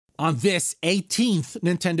On this 18th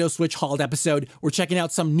Nintendo Switch hauled episode, we're checking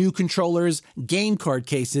out some new controllers, game card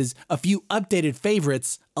cases, a few updated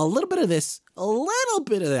favorites, a little bit of this, a little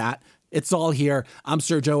bit of that. It's all here. I'm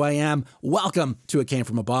Sergio AM. Welcome to It Came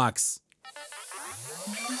From a Box.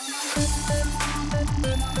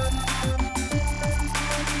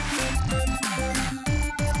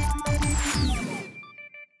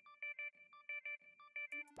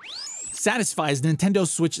 Satisfye's Nintendo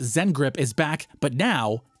Switch ZenGrip is back, but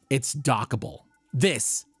now it's dockable.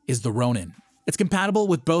 This is the Ronin. It's compatible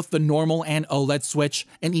with both the normal and OLED Switch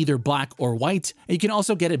in either black or white, and you can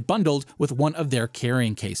also get it bundled with one of their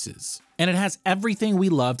carrying cases. And it has everything we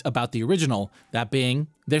loved about the original, that being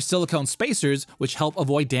their silicone spacers, which help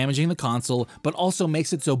avoid damaging the console, but also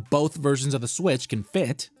makes it so both versions of the Switch can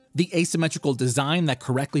fit, the asymmetrical design that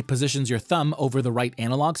correctly positions your thumb over the right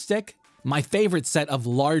analog stick, my favorite set of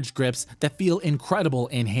large grips that feel incredible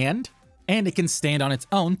in hand, and it can stand on its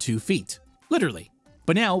own 2 feet. Literally.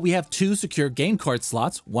 But now we have 2 secure game card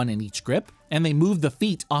slots, one in each grip, and they move the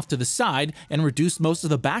feet off to the side and reduce most of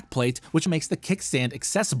the backplate, which makes the kickstand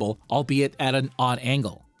accessible, albeit at an odd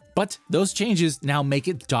angle. But those changes now make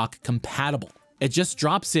it dock compatible. It just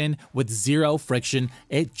drops in with zero friction,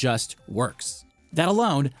 it just works. That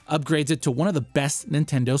alone upgrades it to one of the best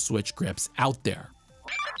Nintendo Switch grips out there.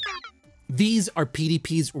 These are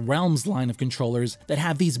PDP's REALMz line of controllers that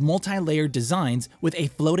have these multi-layered designs with a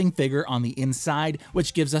floating figure on the inside,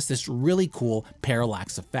 which gives us this really cool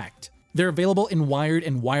parallax effect. They're available in wired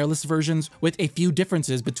and wireless versions with a few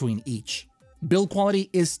differences between each. Build quality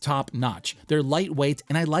is top-notch, they're lightweight,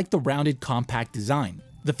 and I like the rounded compact design.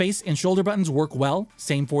 The face and shoulder buttons work well,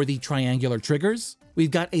 same for the triangular triggers.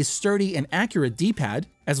 We've got a sturdy and accurate D-pad,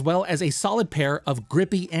 as well as a solid pair of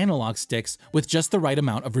grippy analog sticks with just the right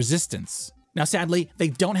amount of resistance. Now sadly, they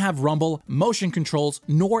don't have rumble, motion controls,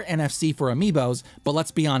 nor NFC for amiibos, but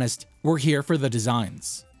let's be honest, we're here for the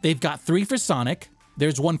designs. They've got 3 for Sonic,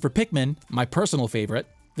 there's 1 for Pikmin, my personal favorite,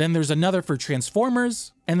 then there's another for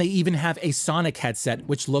Transformers, and they even have a Sonic headset,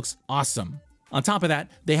 which looks awesome. On top of that,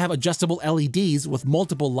 they have adjustable LEDs with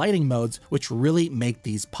multiple lighting modes, which really make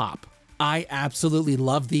these pop. I absolutely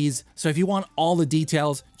love these, so if you want all the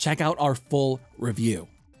details, check out our full review.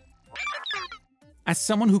 As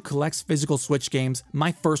someone who collects physical Switch games,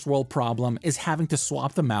 my first world problem is having to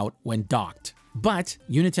swap them out when docked. But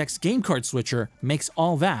Unitek's game card switcher makes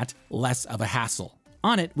all that less of a hassle.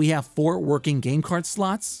 On it, we have 4 working game card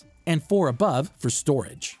slots and 4 above for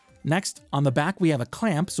storage. Next, on the back we have a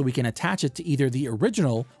clamp so we can attach it to either the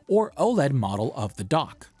original or OLED model of the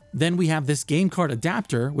dock. Then we have this game card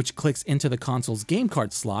adapter which clicks into the console's game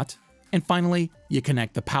card slot, and finally, you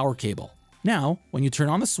connect the power cable. Now, when you turn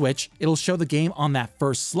on the Switch, it'll show the game on that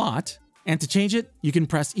first slot, and to change it, you can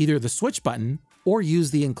press either the Switch button or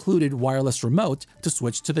use the included wireless remote to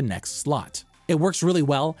switch to the next slot. It works really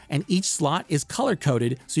well, and each slot is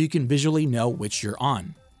color-coded so you can visually know which you're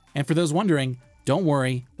on. And for those wondering, don't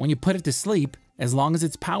worry, when you put it to sleep, as long as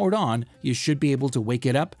it's powered on, you should be able to wake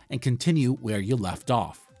it up and continue where you left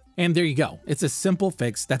off. And there you go, it's a simple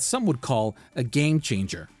fix that some would call a game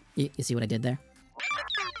changer. You see what I did there?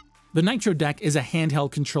 The Nitro Deck is a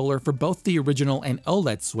handheld controller for both the original and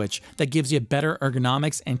OLED Switch that gives you better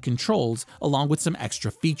ergonomics and controls along with some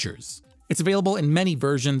extra features. It's available in many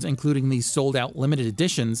versions, including these sold-out limited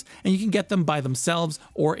editions, and you can get them by themselves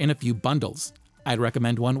or in a few bundles. I'd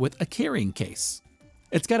recommend one with a carrying case.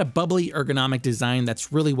 It's got a bubbly ergonomic design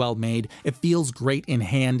that's really well made, it feels great in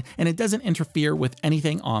hand, and it doesn't interfere with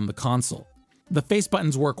anything on the console. The face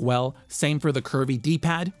buttons work well, same for the curvy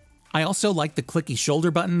D-pad. I also like the clicky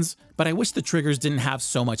shoulder buttons, but I wish the triggers didn't have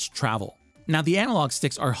so much travel. Now the analog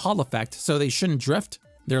sticks are Hall effect, so they shouldn't drift,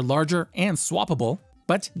 they're larger and swappable,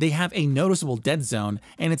 but they have a noticeable dead zone,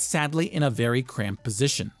 and it's sadly in a very cramped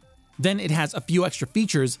position. Then it has a few extra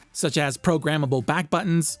features such as programmable back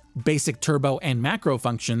buttons, basic turbo and macro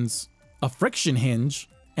functions, a friction hinge,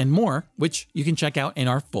 and more, which you can check out in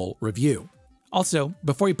our full review. Also,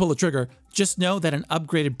 before you pull the trigger, just know that an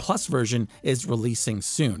upgraded Plus version is releasing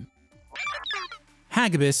soon.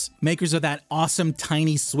 Hagibis, makers of that awesome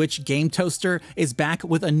tiny Switch game toaster, is back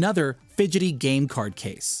with another fidgety game card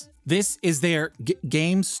case. This is their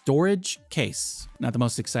game storage case. Not the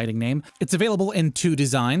most exciting name. It's available in 2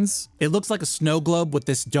 designs. It looks like a snow globe with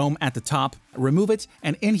this dome at the top. Remove it,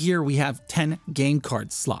 and in here we have 10 game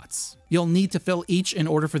card slots. You'll need to fill each in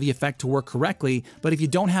order for the effect to work correctly, but if you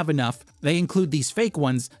don't have enough, they include these fake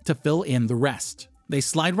ones to fill in the rest. They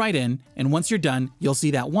slide right in, and once you're done, you'll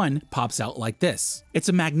see that one pops out like this. It's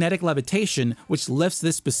a magnetic levitation, which lifts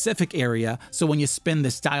this specific area, so when you spin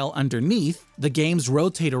this dial underneath, the games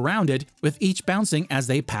rotate around it, with each bouncing as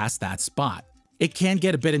they pass that spot. It can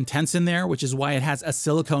get a bit intense in there, which is why it has a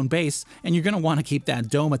silicone base, and you're going to want to keep that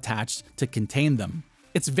dome attached to contain them.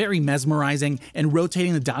 It's very mesmerizing, and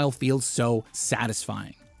rotating the dial feels so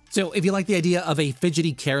satisfying. So if you like the idea of a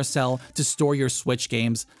fidgety carousel to store your Switch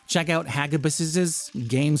games, check out Hagibis'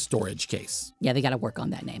 game storage case. Yeah, they gotta work on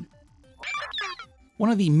that name. One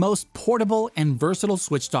of the most portable and versatile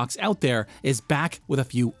Switch docks out there is back with a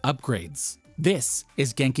few upgrades. This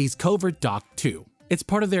is Genki's Covert Dock 2. It's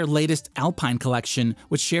part of their latest Alpine collection,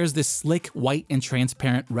 which shares this slick, white, and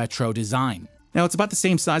transparent retro design. Now, it's about the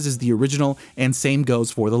same size as the original, and same goes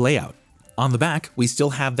for the layout. On the back, we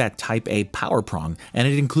still have that Type A power prong, and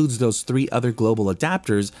it includes those 3 other global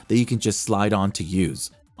adapters that you can just slide on to use.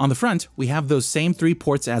 On the front, we have those same 3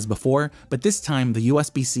 ports as before, but this time the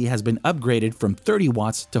USB-C has been upgraded from 30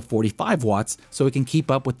 watts to 45 watts so it can keep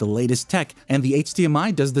up with the latest tech, and the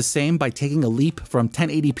HDMI does the same by taking a leap from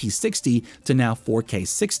 1080p 60 to now 4K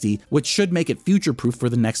 60, which should make it future-proof for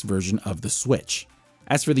the next version of the Switch.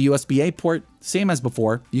 As for the USB-A port, same as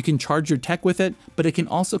before, you can charge your tech with it, but it can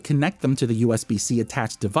also connect them to the USB-C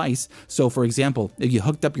attached device, so for example, if you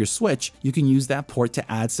hooked up your Switch, you can use that port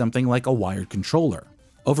to add something like a wired controller.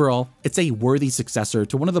 Overall, it's a worthy successor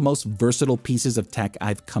to one of the most versatile pieces of tech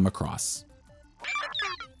I've come across.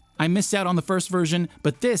 I missed out on the first version,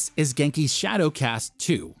 but this is Genki's ShadowCast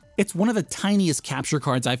 2. It's one of the tiniest capture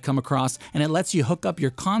cards I've come across, and it lets you hook up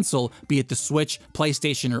your console, be it the Switch,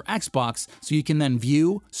 PlayStation, or Xbox, so you can then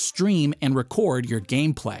view, stream, and record your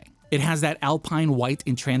gameplay. It has that Alpine white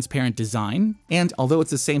and transparent design, and although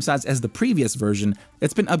it's the same size as the previous version,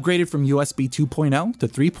 it's been upgraded from USB 2.0 to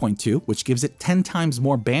 3.2, which gives it 10 times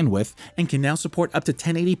more bandwidth and can now support up to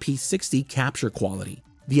 1080p 60 capture quality.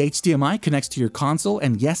 The HDMI connects to your console,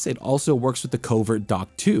 and yes, it also works with the Covert Dock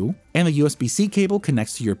 2, and the USB-C cable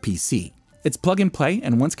connects to your PC. It's plug and play,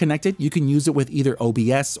 and once connected, you can use it with either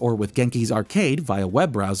OBS or with Genki's Arcade via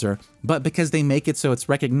web browser, but because they make it so it's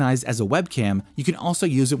recognized as a webcam, you can also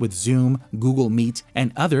use it with Zoom, Google Meet,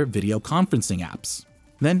 and other video conferencing apps.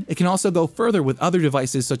 Then, it can also go further with other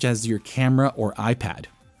devices such as your camera or iPad.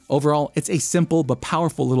 Overall, it's a simple but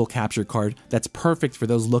powerful little capture card that's perfect for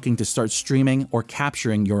those looking to start streaming or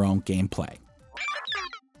capturing your own gameplay.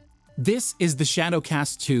 This is the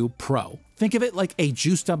ShadowCast 2 Pro. Think of it like a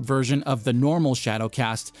juiced up version of the normal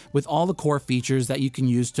ShadowCast with all the core features that you can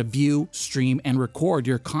use to view, stream, and record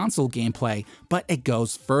your console gameplay, but it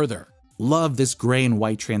goes further. Love this gray and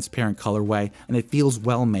white transparent colorway, and it feels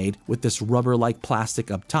well made with this rubber-like plastic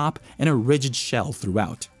up top and a rigid shell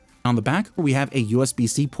throughout. On the back, we have a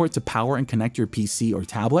USB-C port to power and connect your PC or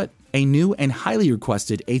tablet, a new and highly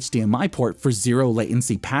requested HDMI port for zero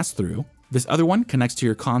latency pass-through. This other one connects to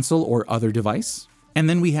your console or other device. And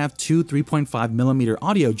then we have 2 3.5mm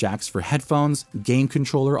audio jacks for headphones, game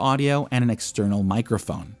controller audio, and an external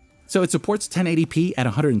microphone. So it supports 1080p at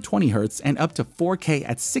 120Hz and up to 4K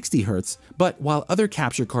at 60Hz, but while other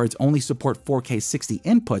capture cards only support 4K 60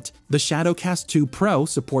 input, the ShadowCast 2 Pro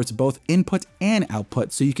supports both input and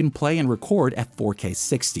output, so you can play and record at 4K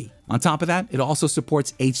 60. On top of that, it also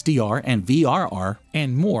supports HDR and VRR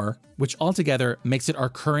and more, which altogether makes it our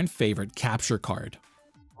current favorite capture card.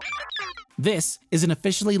 This is an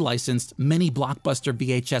officially licensed mini Blockbuster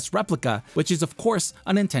VHS replica, which is of course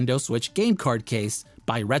a Nintendo Switch game card case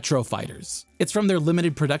by Retro Fighters. It's from their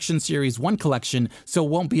limited production Series 1 collection, so it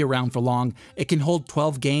won't be around for long. It can hold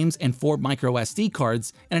 12 games and 4 micro SD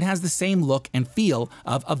cards, and it has the same look and feel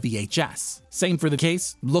of a VHS. Same for the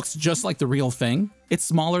case, looks just like the real thing. It's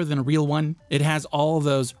smaller than a real one. It has all of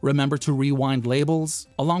those remember to rewind labels,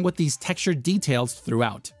 along with these textured details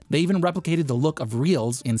throughout. They even replicated the look of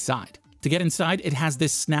reels inside. To get inside, it has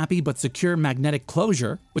this snappy but secure magnetic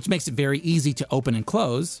closure, which makes it very easy to open and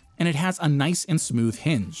close, and it has a nice and smooth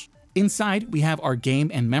hinge. Inside, we have our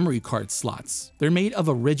game and memory card slots. They're made of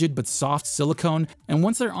a rigid but soft silicone, and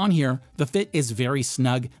once they're on here, the fit is very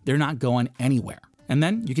snug, they're not going anywhere. And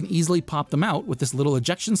then you can easily pop them out with this little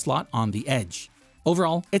ejection slot on the edge.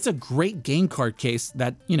 Overall, it's a great game card case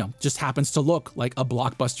that, just happens to look like a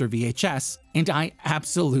Blockbuster VHS, and I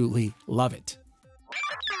absolutely love it.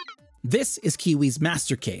 This is Kiwee's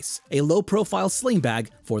Master Case, a low-profile sling bag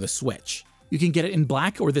for the Switch. You can get it in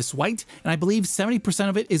black or this white, and I believe 70%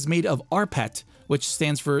 of it is made of RPET, which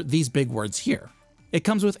stands for these big words here. It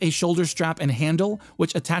comes with a shoulder strap and handle,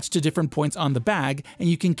 which attach to different points on the bag, and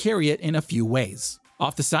you can carry it in a few ways.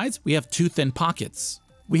 Off the sides, we have 2 thin pockets.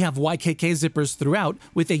 We have YKK zippers throughout,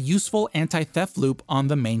 with a useful anti-theft loop on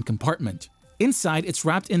the main compartment. Inside, it's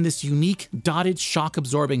wrapped in this unique dotted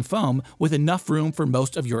shock-absorbing foam with enough room for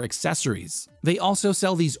most of your accessories. They also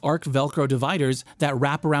sell these arc Velcro dividers that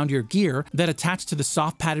wrap around your gear that attach to the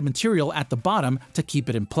soft padded material at the bottom to keep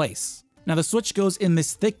it in place. Now the Switch goes in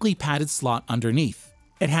this thickly padded slot underneath.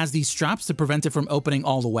 It has these straps to prevent it from opening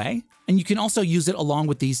all the way, and you can also use it along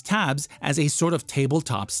with these tabs as a sort of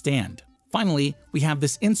tabletop stand. Finally, we have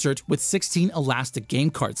this insert with 16 elastic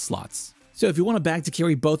game card slots. So if you want a bag to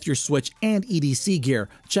carry both your Switch and EDC gear,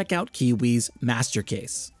 check out Kiwee's Master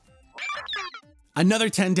Case. Another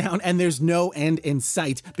 10 down, and there's no end in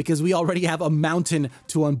sight because we already have a mountain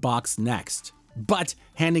to unbox next. But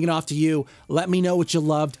handing it off to you, let me know what you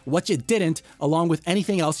loved, what you didn't, along with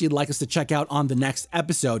anything else you'd like us to check out on the next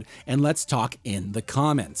episode, and let's talk in the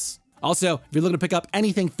comments. Also, if you're looking to pick up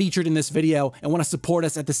anything featured in this video and want to support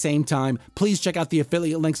us at the same time, please check out the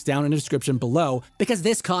affiliate links down in the description below, because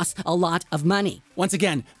this costs a lot of money. Once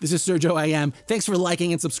again, this is Sergio AM. Thanks for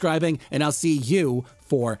liking and subscribing, and I'll see you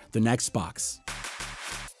for the next box.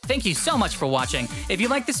 Thank you so much for watching. If you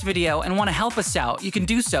like this video and want to help us out, you can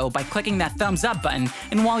do so by clicking that thumbs up button.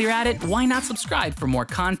 And while you're at it, why not subscribe for more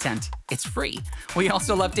content? It's free. We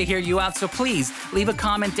also love to hear you out, so please leave a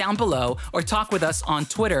comment down below or talk with us on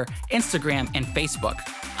Twitter, Instagram, and Facebook.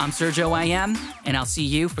 I'm Sergio IM, and I'll see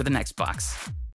you for the next box.